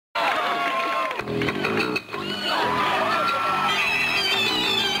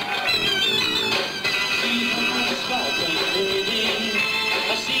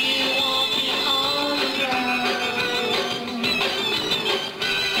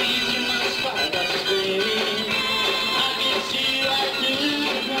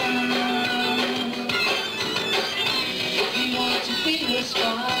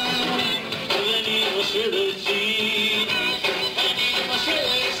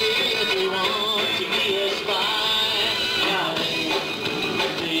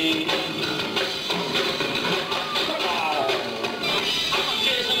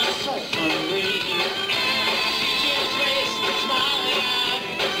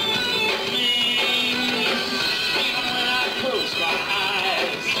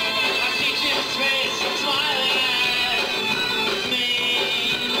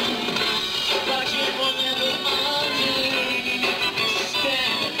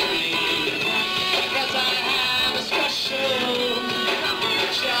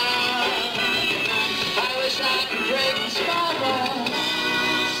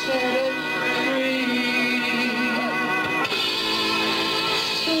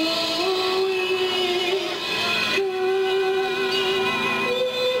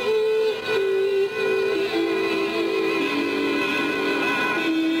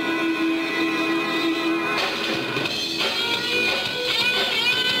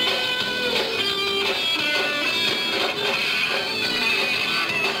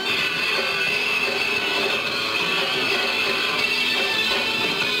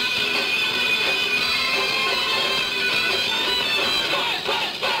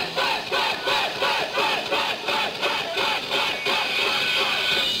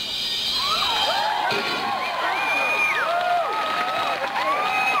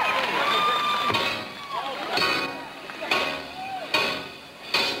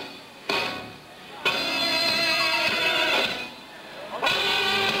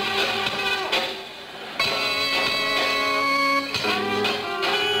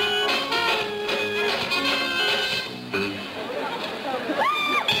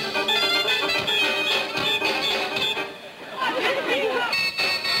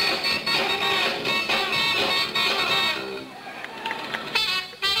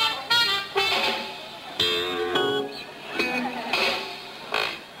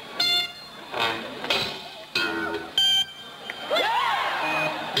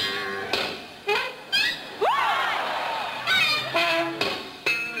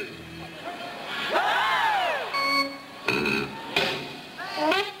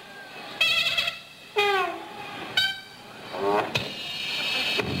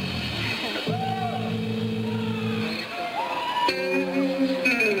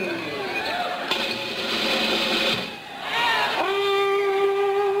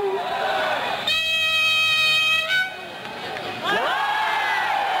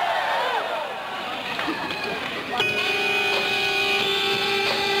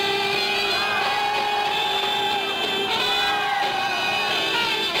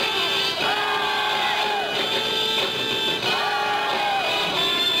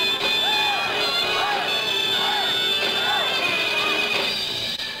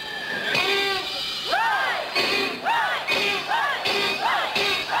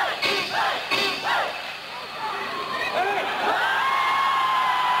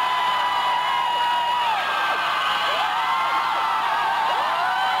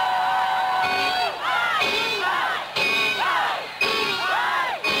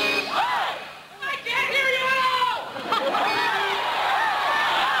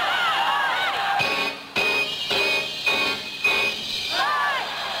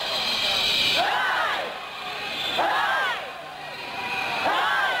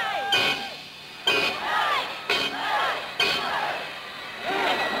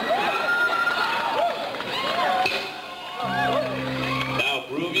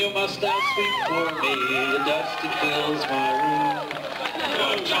sweep for me, the dust it fills my room.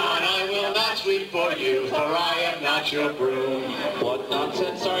 No, John, I will not sweep for you, for I am not your broom. What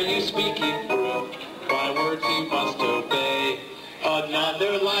nonsense are you speaking, Broom? My words you must obey.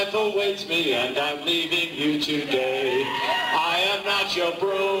 Another life awaits me, and I'm leaving you today. I am not your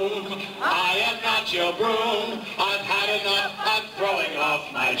broom. I am not your broom. I've had enough. I'm throwing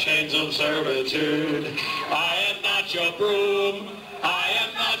off my chains of servitude. I am not your broom. I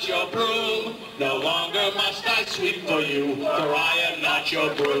am not your broom. No longer must I sweep for you, for I am not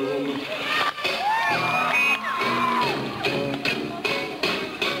your broom.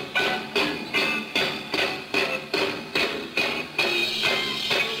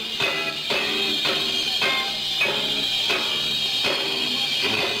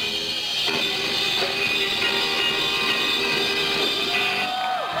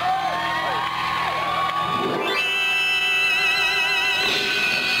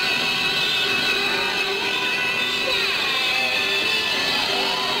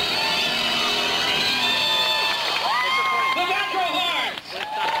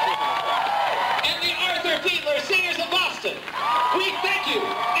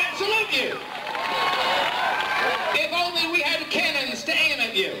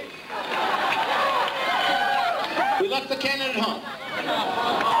 Canada at home.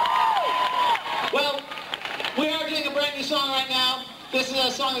 Well, we are doing a brand new song right now. This is a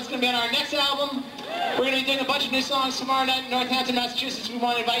song that's going to be on our next album. We're going to be doing a bunch of new songs tomorrow night in Northampton, Massachusetts. We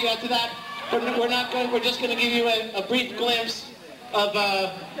want to invite you out to that. We're just going to give you a brief glimpse of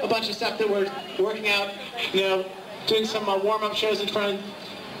a bunch of stuff that we're working out. You know, doing some warm-up shows in front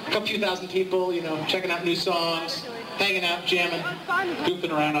of a few thousand people. You know, checking out new songs, hanging out, jamming,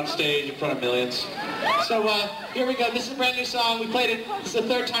 goofing around on stage in front of millions. So here we go. This is a brand new song. We played it. This is the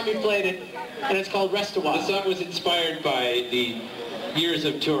third time we played it, and it's called Rest a While. The song was inspired by the years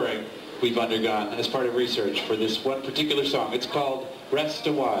of touring we've undergone as part of research for this one particular song. It's called Rest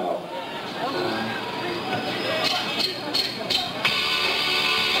a While.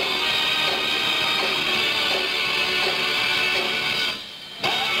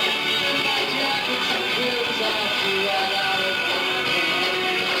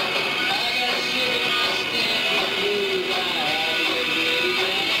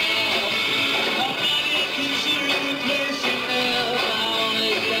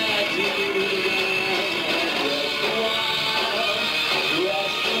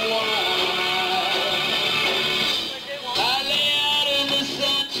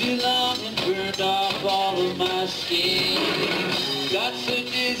 Too long and burned off all of my skin.